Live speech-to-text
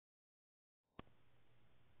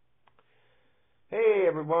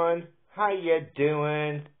everyone. How you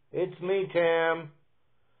doing? It's me, Tim.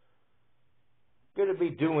 Gonna be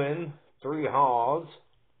doing 3 hauls.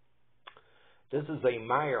 This is a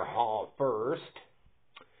Meijer haul first.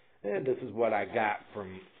 And this is what I got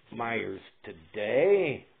from Meijer's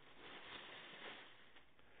today.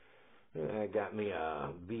 I got me a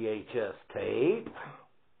VHS tape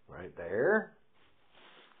right there.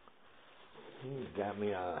 Got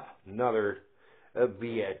me another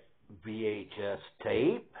VHS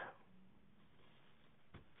tape.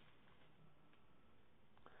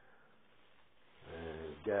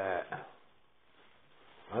 And got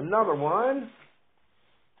another one.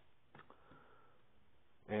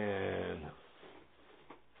 And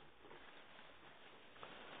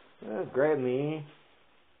grab me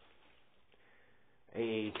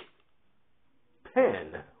a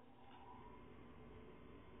pen.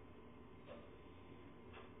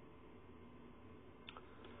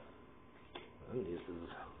 And this is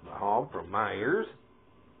the haul from Meijer's.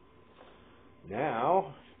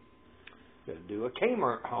 Now, I'm going to do a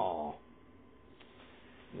Kmart haul.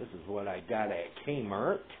 This is what I got at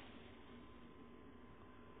Kmart.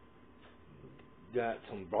 Got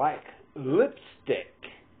some black lipstick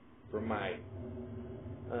for my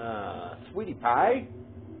sweetie pie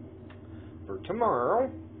for tomorrow,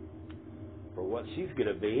 for what she's going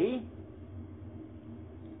to be.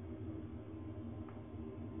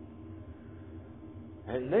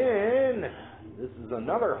 And then, this is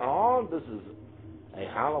another haul. This is a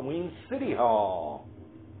Halloween City haul.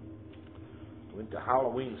 Went to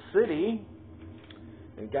Halloween City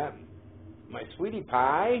and got my sweetie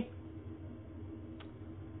pie,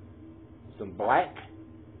 some black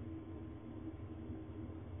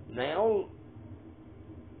nail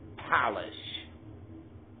polish.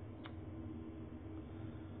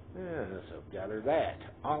 Yeah, so got her that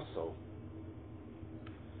also.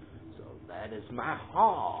 So that is my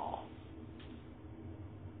haul.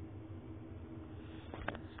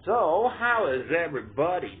 So how is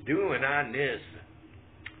everybody doing on this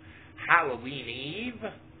Halloween Eve?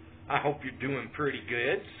 I hope you're doing pretty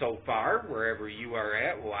good so far, wherever you are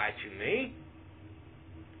at watching me.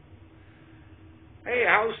 Hey,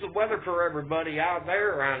 how's the weather for everybody out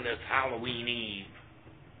there on this Halloween Eve?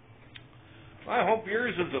 Well, I hope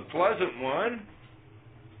yours is a pleasant one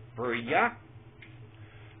for ya.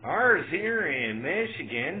 Ours here in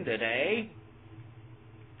Michigan today,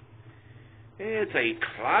 it's a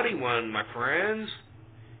cloudy one, my friends.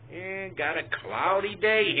 And got a cloudy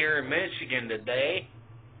day here in Michigan today.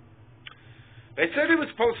 They said it was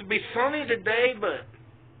supposed to be sunny today, but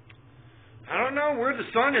I don't know where the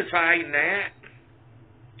sun is hiding at.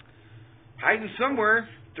 Hiding somewhere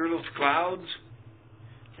through those clouds.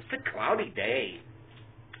 Just a cloudy day.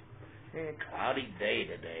 Cloudy day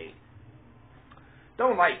today.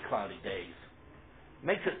 Don't like cloudy days.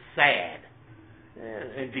 Makes it sad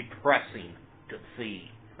and depressing to see.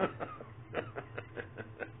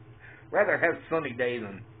 Rather have sunny days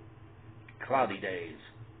than cloudy days.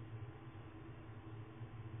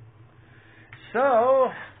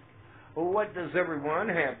 So, what does everyone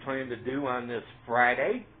have planned to do on this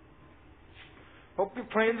Friday? Hope your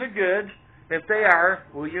plans are good. If they are,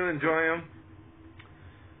 will you enjoy them?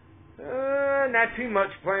 Not too much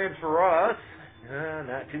planned for us.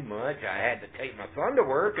 Not too much. I had to take my son to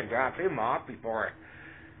work and drop him off before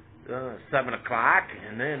 7 o'clock.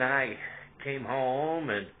 And then I came home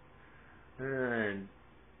and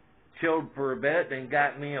chilled for a bit and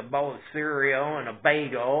got me a bowl of cereal and a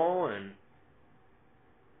bagel and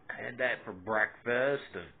had that for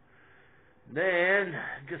breakfast. And then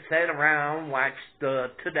just sat around, watched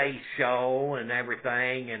the Today Show and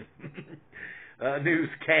everything, and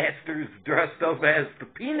newscasters dressed up as the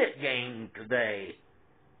Peanut Gang today.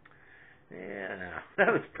 Yeah,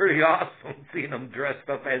 that was pretty awesome, seeing them dressed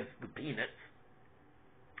up as the Peanuts.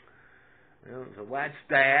 So watched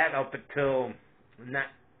that up until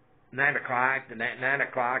 9 o'clock. And at 9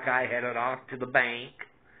 o'clock, I headed off to the bank,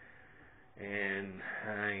 and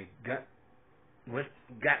I got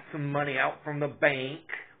some money out from the bank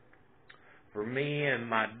for me and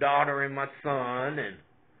my daughter and my son, and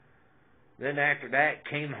then after that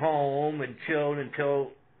came home and chilled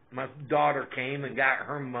until my daughter came and got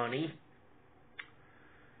her money,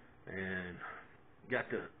 and got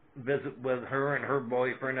to visit with her and her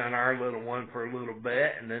boyfriend and our little one for a little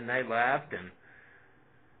bit, and then they left,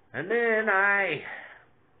 and then I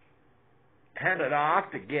headed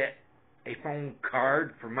off to get a phone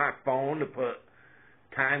card for my phone to put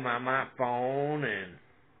time on my phone, and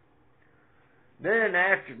then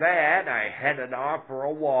after that I headed off for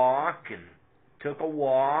a walk and took a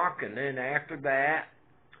walk, and then after that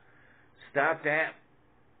stopped at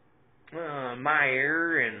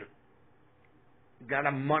Meijer and got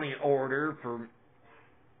a money order for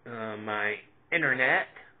my internet.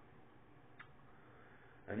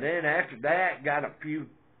 And then after that, got a few,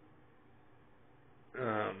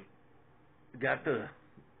 got the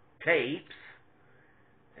tapes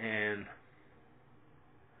and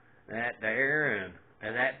that there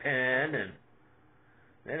and that pen. And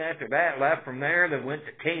then after that, left from there, then went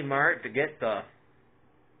to Kmart to get the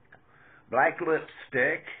black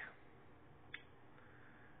lipstick.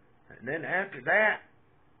 And then after that,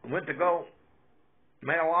 went to go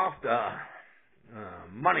mail off the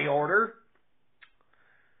money order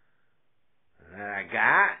that I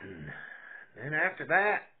got. And then after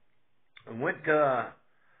that, I went to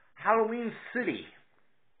Halloween City.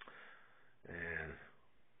 And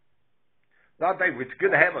thought they was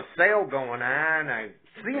good to have a sale going on. I've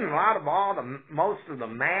seen a lot of most of the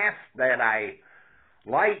masks that I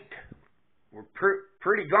liked were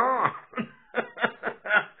pretty gone.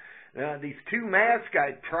 These two masks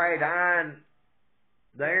I tried on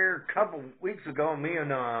there a couple weeks ago, me and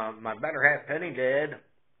my better half Penny did.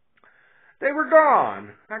 They were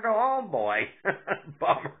gone. I go, oh boy,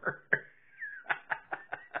 bummer.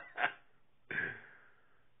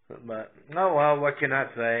 But oh well, what can I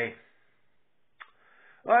say?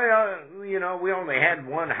 Well, we only had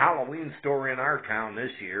one Halloween store in our town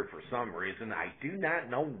this year for some reason. I do not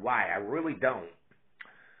know why. I really don't.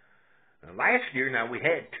 Last year, now, we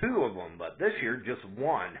had two of them, but this year, just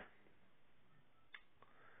one.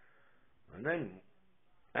 And then,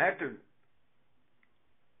 after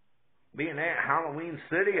being at Halloween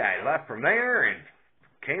City, I left from there and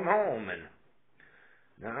came home. And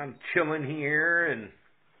now I'm chilling here, and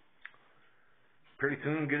pretty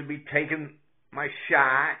soon going to be taking my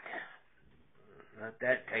shot. Let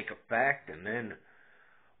that take effect, and then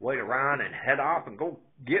wait around and head off and go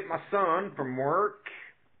get my son from work.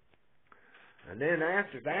 And then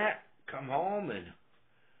after that, come home and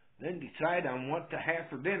then decide on what to have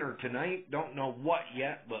for dinner tonight. Don't know what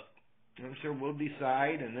yet, but I'm sure we'll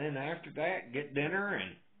decide. And then after that, get dinner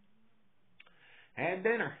and have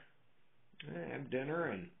dinner. Have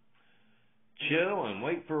dinner and chill and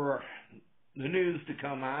wait for the news to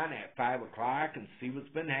come on at 5 o'clock and see what's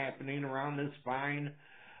been happening around this fine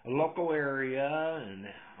local area and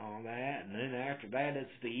all that. And then after that,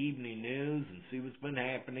 it's the evening news and see what's been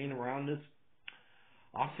happening around this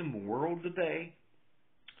awesome world today.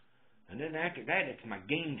 And then after that, it's my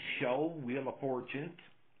game show, Wheel of Fortune,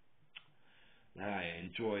 that I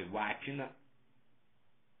enjoy watching.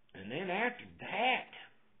 And then after that,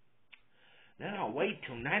 then I'll wait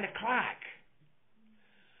till 9 o'clock.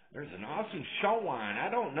 There's an awesome show on. I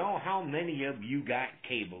don't know how many of you got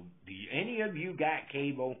cable. Do any of you got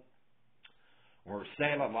cable or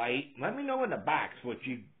satellite? Let me know in the box what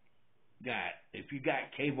you got, if you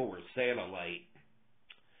got cable or satellite.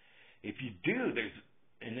 If you do,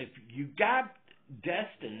 and if you got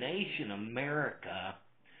Destination America,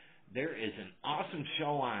 there is an awesome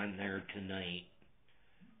show on there tonight.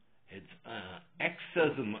 It's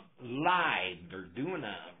Exorcism Live. They're doing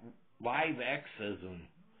a live exorcism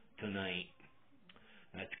tonight.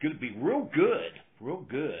 That's going to be real good.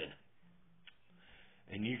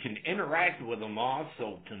 And you can interact with them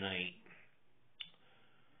also tonight.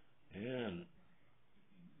 And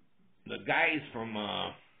the guys from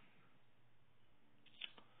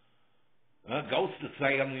Ghost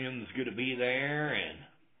Asylum is going to be there, and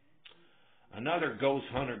another ghost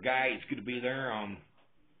hunter guy is going to be there.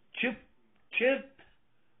 Chip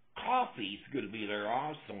Coffee's going to be there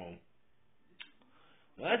also.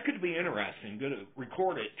 Well, that's going to be interesting. Going to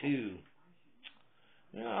record it too.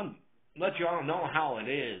 I'll let you all know how it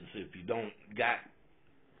is if you don't got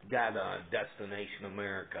Destination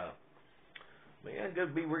America. But I'm going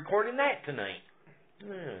to be recording that tonight.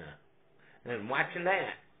 Yeah. And watching that.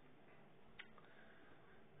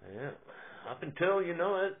 Yeah. Up until,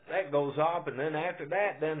 that goes off, and then after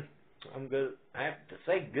that, then I'm going to have to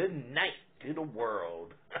say good night to the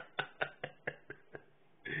world.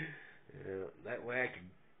 That way I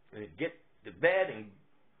can get to bed and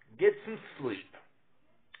get some sleep.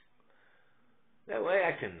 That way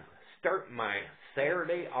I can start my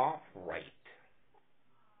Saturday off right.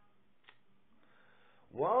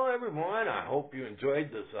 Well, everyone, I hope you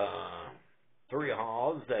enjoyed this 3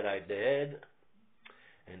 hauls that I did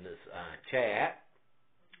in this chat.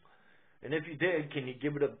 And if you did, can you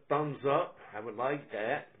give it a thumbs up? I would like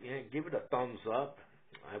that. Yeah, give it a thumbs up.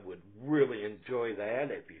 I would really enjoy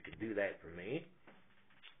that if you could do that for me.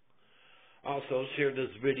 Also, share this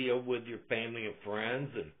video with your family and friends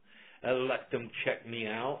and let them check me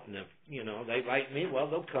out. And if, they like me, well,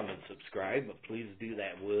 they'll come and subscribe. But please do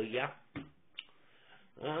that, will ya? I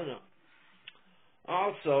don't know.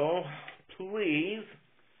 Also, please,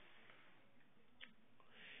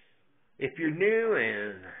 if you're new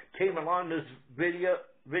and came along this video,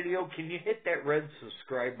 can you hit that red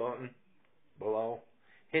subscribe button below?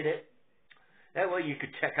 Hit it. That way you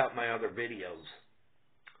could check out my other videos.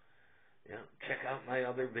 Yeah, check out my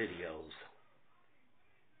other videos.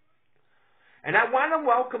 And I want to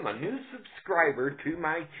welcome a new subscriber to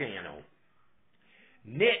my channel,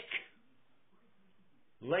 Nick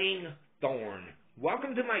Langthorne.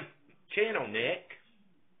 Welcome to my channel, Nick.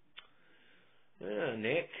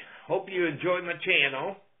 Nick, hope you enjoy my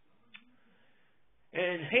channel.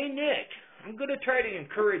 And hey, Nick, I'm going to try to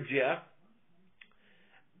encourage you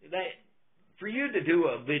that for you to do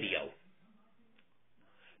a video.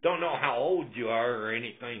 Don't know how old you are or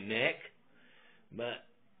anything, Nick, but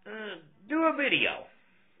do a video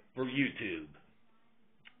for YouTube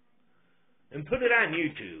and put it on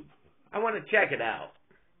YouTube. I want to check it out.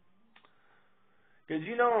 Because,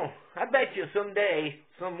 I bet you someday,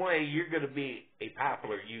 some way, you're going to be a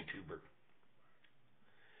popular YouTuber.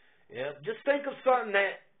 Yeah, just think of something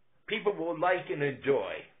that people will like and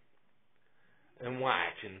enjoy and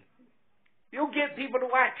watch, and you'll get people to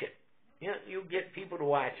watch it. Yeah, you'll get people to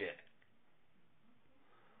watch it.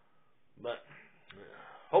 But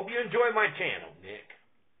hope you enjoy my channel, Nick.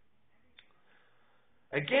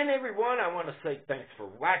 Again, everyone, I want to say thanks for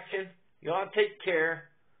watching. Y'all take care.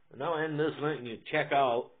 And I'll end this letting you check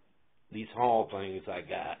out these haul things I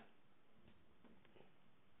got.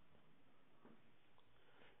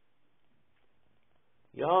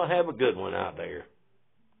 Y'all have a good one out there.